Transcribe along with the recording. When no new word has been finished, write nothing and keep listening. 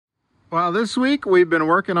Well, this week we've been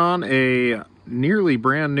working on a nearly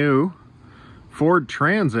brand new Ford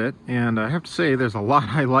Transit, and I have to say there's a lot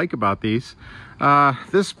I like about these.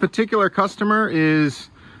 This particular customer is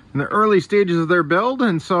in the early stages of their build,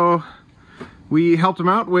 and so we helped them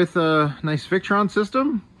out with a nice Victron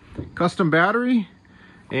system, custom battery,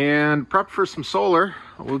 and prepped for some solar.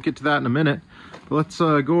 We'll get to that in a minute. But let's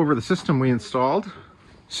go over the system we installed.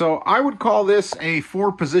 So I would call this a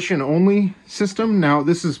 4-position only system. Now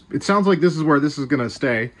it sounds like this is where this is gonna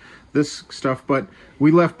stay, this stuff, but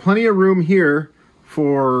we left plenty of room here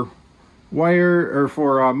for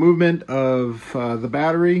movement of the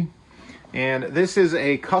battery. And this is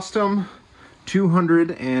a custom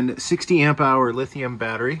 260 amp hour lithium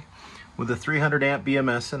battery with a 300 amp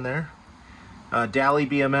BMS in there, a Dali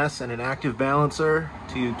BMS and an active balancer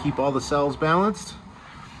to keep all the cells balanced.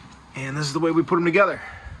 And this is the way we put them together.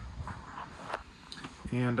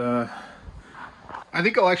 And I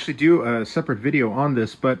think I'll actually do a separate video on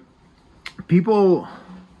this, but people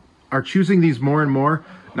are choosing these more and more,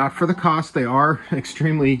 not for the cost. They are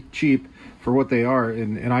extremely cheap for what they are,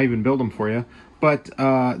 and I even build them for you, but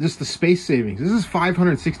just the space savings. This is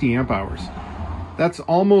 560 amp hours. That's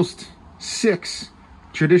almost 6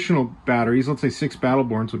 traditional batteries. Let's say 6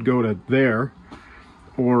 Battleborns would go to there,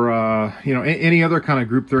 or you know, any other kind of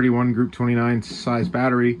group 31, group 29 size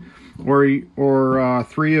battery, or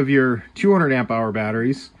 3 of your 200 amp hour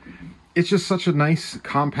batteries. It's just such a nice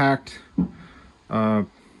compact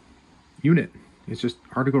unit. It's just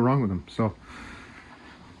hard to go wrong with them. So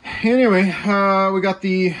anyway, we got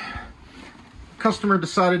the customer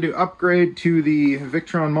decided to upgrade to the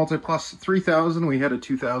Victron MultiPlus 3000. We had a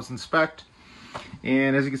 2000 spec,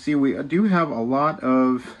 and as you can see, we do have a lot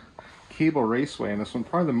of cable raceway in this one,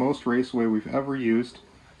 probably the most raceway we've ever used,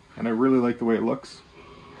 and I really like the way it looks.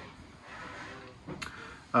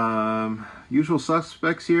 Usual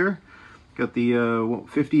suspects here. Got the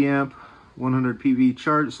 50 amp 100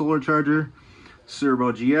 PV solar charger,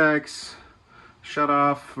 Servo GX,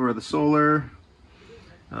 shutoff for the solar,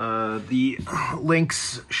 the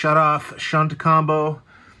Lynx shutoff shunt combo,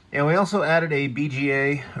 and we also added a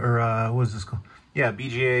BGA, or what is this called? Yeah,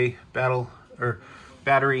 BGA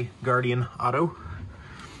Battery Guardian Auto.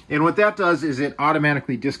 And what that does is it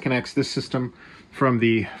automatically disconnects this system from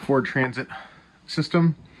the Ford Transit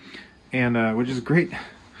system, and which is great.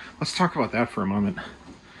 Let's talk about that for a moment.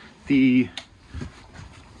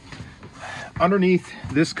 Underneath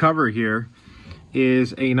this cover here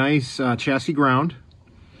is a nice chassis ground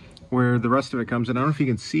where the rest of it comes in. I don't know if you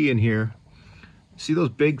can see in here. See those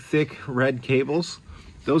big, thick red cables?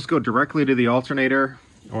 Those go directly to the alternator,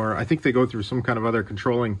 or I think they go through some kind of other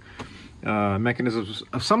controlling mechanisms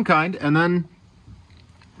of some kind. And then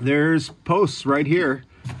there's posts right here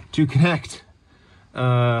to connect.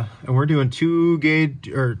 And we're doing 2-gauge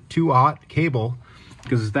or 2-aught cable,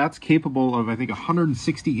 because that's capable of, I think,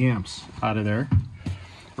 160 amps out of there.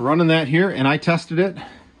 We're running that here, and I tested it.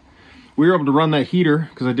 We were able to run that heater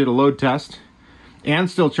because I did a load test and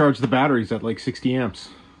still charge the batteries at like 60 amps.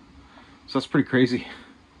 So that's pretty crazy.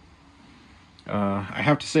 I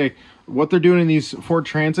have to say, what they're doing in these Ford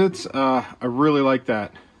Transits, I really like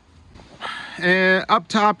that. And up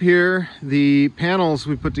top here, the panels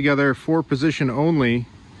we put together 4-position only,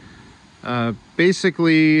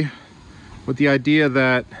 basically with the idea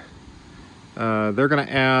that they're going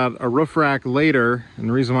to add a roof rack later, and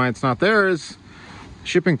the reason why it's not there is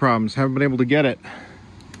shipping problems. Haven't been able to get it,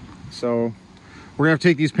 so we're gonna have to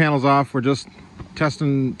take these panels off. We're just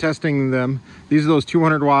testing them. These are those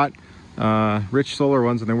 200 watt rich solar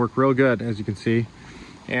ones, and they work real good, as you can see.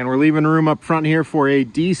 And we're leaving room up front here for a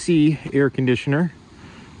DC air conditioner.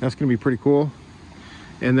 That's gonna be pretty cool.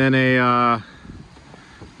 And then a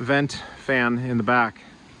vent fan in the back.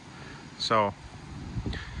 So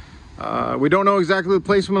we don't know exactly the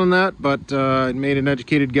placement on that, but it made an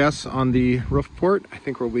educated guess on the roof port. I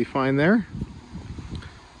think we'll be fine there.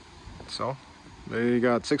 So they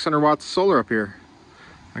got 600 watts of solar up here.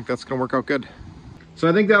 I think that's gonna work out good. So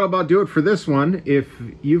I think that'll about do it for this one. If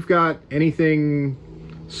you've got anything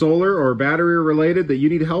solar or battery related that you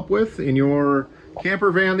need help with in your camper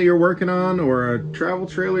van that you're working on, or a travel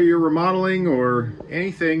trailer you're remodeling, or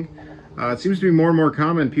anything, it seems to be more and more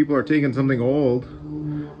common. People are taking something old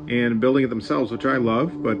and building it themselves, which I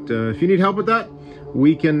love. But if you need help with that,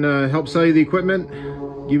 we can help sell you the equipment,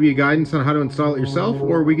 give you guidance on how to install it yourself,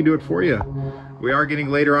 or we can do it for you. We are getting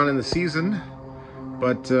later on in the season,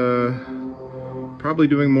 but probably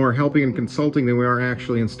doing more helping and consulting than we are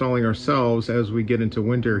actually installing ourselves as we get into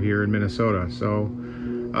winter here in Minnesota. So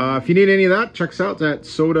if you need any of that, check us out at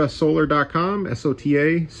sotasolar.com,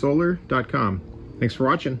 SOTA solar.com. Thanks for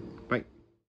watching.